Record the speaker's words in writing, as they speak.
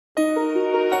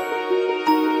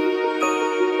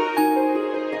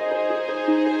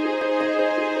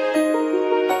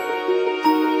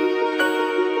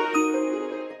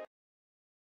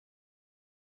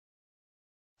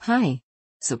Hi.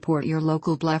 Support your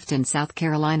local Bluffton, South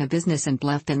Carolina business and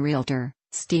Bluffton Realtor,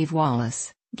 Steve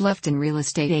Wallace, Bluffton Real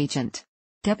Estate Agent.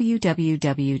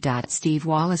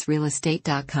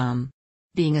 www.stevewallacerealestate.com.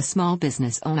 Being a small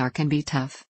business owner can be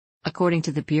tough. According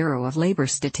to the Bureau of Labor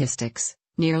Statistics,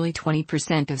 nearly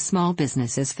 20% of small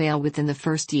businesses fail within the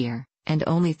first year, and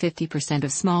only 50%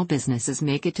 of small businesses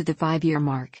make it to the 5-year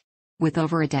mark. With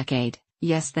over a decade,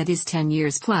 yes, that is 10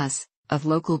 years plus, of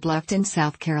local Bluffton,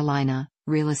 South Carolina,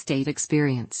 real estate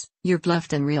experience, your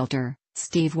Bluffton Realtor,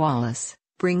 Steve Wallace,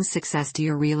 brings success to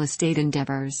your real estate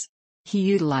endeavors. He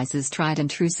utilizes tried and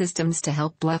true systems to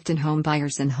help Bluffton home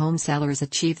buyers and home sellers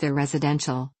achieve their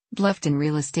residential, Bluffton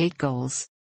real estate goals.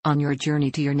 On your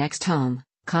journey to your next home,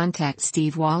 contact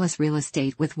Steve Wallace Real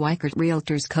Estate with Weichert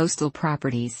Realtors Coastal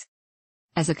Properties.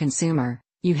 As a consumer,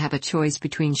 you have a choice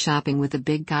between shopping with the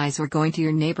big guys or going to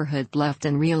your neighborhood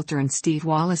Bluffton Realtor and Steve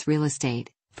Wallace Real Estate,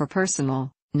 for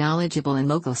personal, knowledgeable and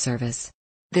local service.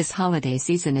 This holiday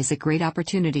season is a great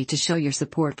opportunity to show your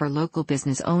support for local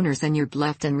business owners and your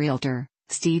Bluffton Realtor,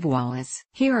 Steve Wallace.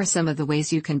 Here are some of the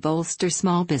ways you can bolster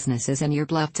small businesses and your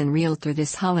Bluffton Realtor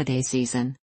this holiday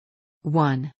season.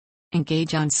 1.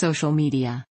 Engage on social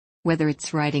media. Whether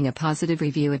it's writing a positive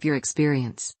review of your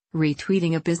experience,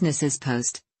 retweeting a business's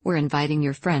post, or inviting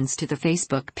your friends to the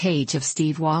Facebook page of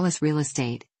Steve Wallace Real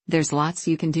Estate, there's lots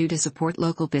you can do to support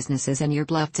local businesses and your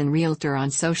Bluffton Realtor on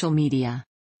social media.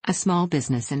 A small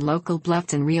business and local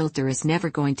Bluffton Realtor is never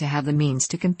going to have the means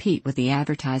to compete with the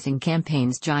advertising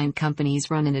campaigns giant companies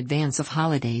run in advance of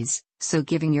holidays, so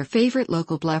giving your favorite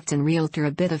local Bluffton Realtor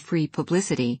a bit of free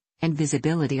publicity and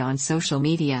visibility on social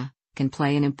media can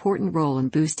play an important role in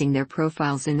boosting their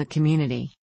profiles in the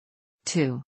community.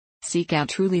 2. Seek out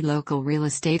truly local real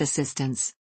estate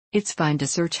assistance. It's fine to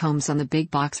search homes on the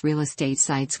big box real estate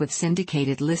sites with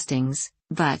syndicated listings,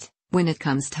 but when it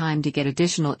comes time to get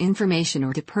additional information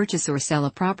or to purchase or sell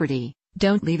a property,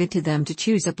 don't leave it to them to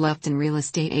choose a Bluffton real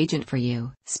estate agent for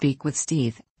you. Speak with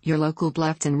Steve, your local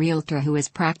Bluffton Realtor who has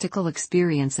practical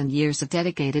experience and years of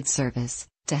dedicated service,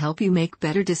 to help you make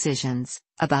better decisions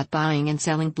about buying and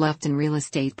selling Bluffton real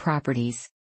estate properties.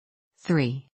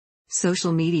 3.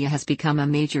 Social media has become a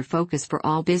major focus for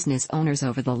all business owners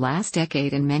over the last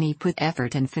decade, and many put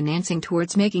effort and financing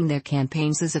towards making their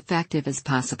campaigns as effective as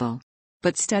possible.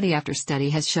 But study after study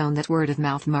has shown that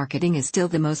word-of-mouth marketing is still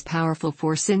the most powerful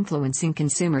force influencing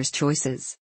consumers'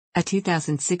 choices. A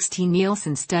 2016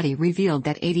 Nielsen study revealed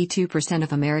that 82%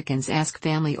 of Americans ask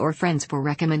family or friends for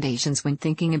recommendations when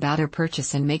thinking about a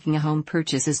purchase, and making a home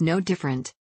purchase is no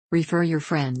different. Refer your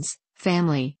friends,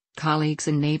 family, colleagues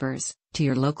and neighbors to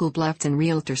your local Bluffton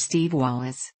Realtor Steve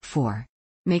Wallace. 4.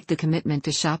 Make the commitment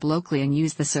to shop locally and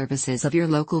use the services of your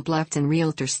local Bluffton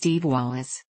Realtor Steve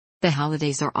Wallace. The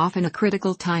holidays are often a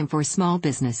critical time for small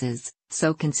businesses,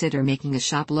 so consider making a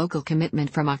shop local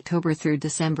commitment from October through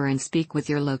December and speak with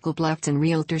your local Bluffton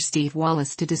Realtor Steve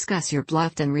Wallace to discuss your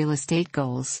Bluffton real estate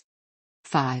goals.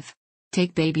 5.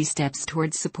 Take baby steps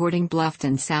towards supporting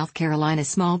Bluffton, South Carolina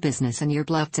small business and your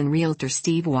Bluffton Realtor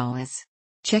Steve Wallace.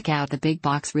 Check out the big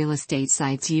box real estate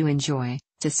sites you enjoy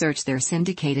to search their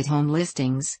syndicated home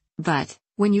listings, but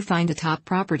when you find a top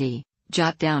property,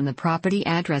 jot down the property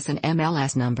address and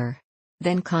MLS number.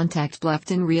 Then contact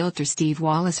Bluffton Realtor Steve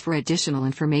Wallace for additional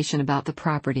information about the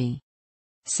property.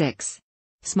 6.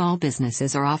 Small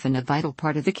businesses are often a vital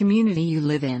part of the community you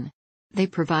live in. They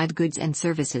provide goods and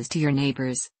services to your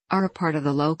neighbors, are a part of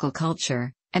the local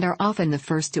culture, and are often the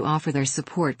first to offer their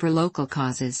support for local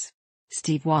causes.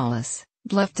 Steve Wallace,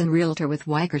 Bluffton Realtor with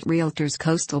Weichert Realtors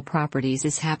Coastal Properties,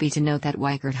 is happy to note that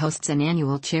Weichert hosts an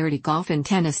annual charity golf and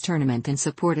tennis tournament in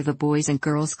support of the Boys and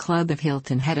Girls Club of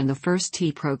Hilton Head, and the First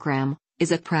Tee program,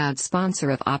 is a proud sponsor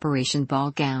of Operation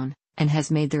Ball Gown, and has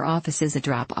made their offices a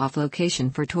drop-off location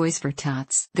for Toys for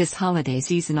Tots. This holiday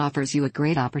season offers you a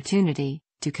great opportunity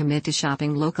to commit to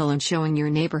shopping local and showing your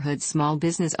neighborhood small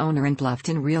business owner and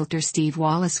Bluffton Realtor Steve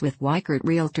Wallace with Weichert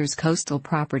Realtors Coastal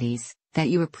Properties that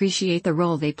you appreciate the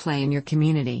role they play in your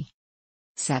community.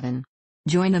 7.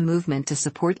 Join a movement to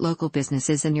support local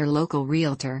businesses and your local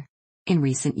realtor. In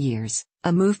recent years,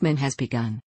 a movement has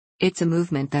begun. It's a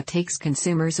movement that takes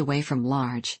consumers away from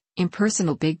large,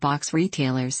 impersonal big box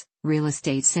retailers, real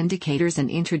estate syndicators, and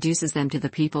introduces them to the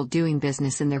people doing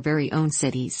business in their very own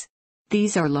cities.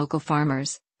 These are local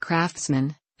farmers,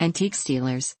 craftsmen, antique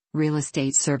dealers, real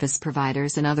estate service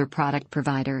providers and other product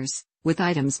providers, with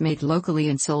items made locally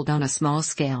and sold on a small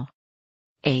scale.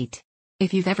 8.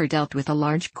 If you've ever dealt with a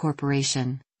large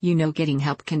corporation, you know getting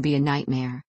help can be a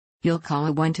nightmare. You'll call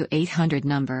a 1-800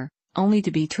 number, only to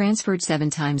be transferred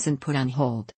 7 times and put on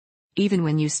hold. Even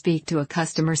when you speak to a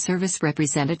customer service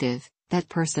representative, That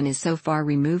person is so far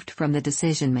removed from the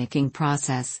decision-making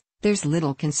process, there's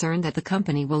little concern that the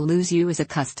company will lose you as a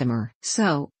customer.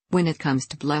 So, when it comes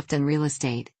to Bluffton Real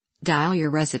Estate, dial your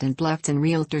resident Bluffton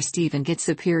Realtor Steve and get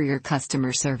superior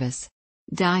customer service.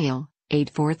 Dial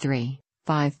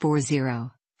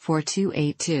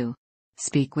 843-540-4282.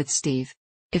 Speak with Steve.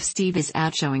 If Steve is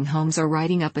out showing homes or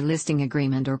writing up a listing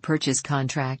agreement or purchase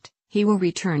contract, he will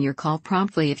return your call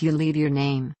promptly if you leave your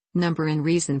name, number and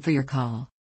reason for your call.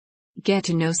 Get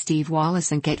to know Steve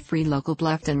Wallace and get free local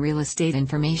Bluffton real estate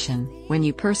information. When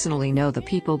you personally know the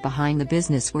people behind the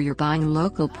business where you're buying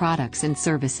local products and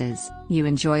services, you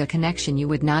enjoy a connection you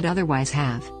would not otherwise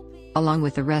have. Along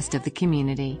with the rest of the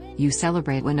community, you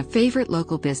celebrate when a favorite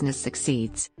local business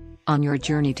succeeds. On your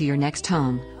journey to your next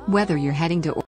home, whether you're heading to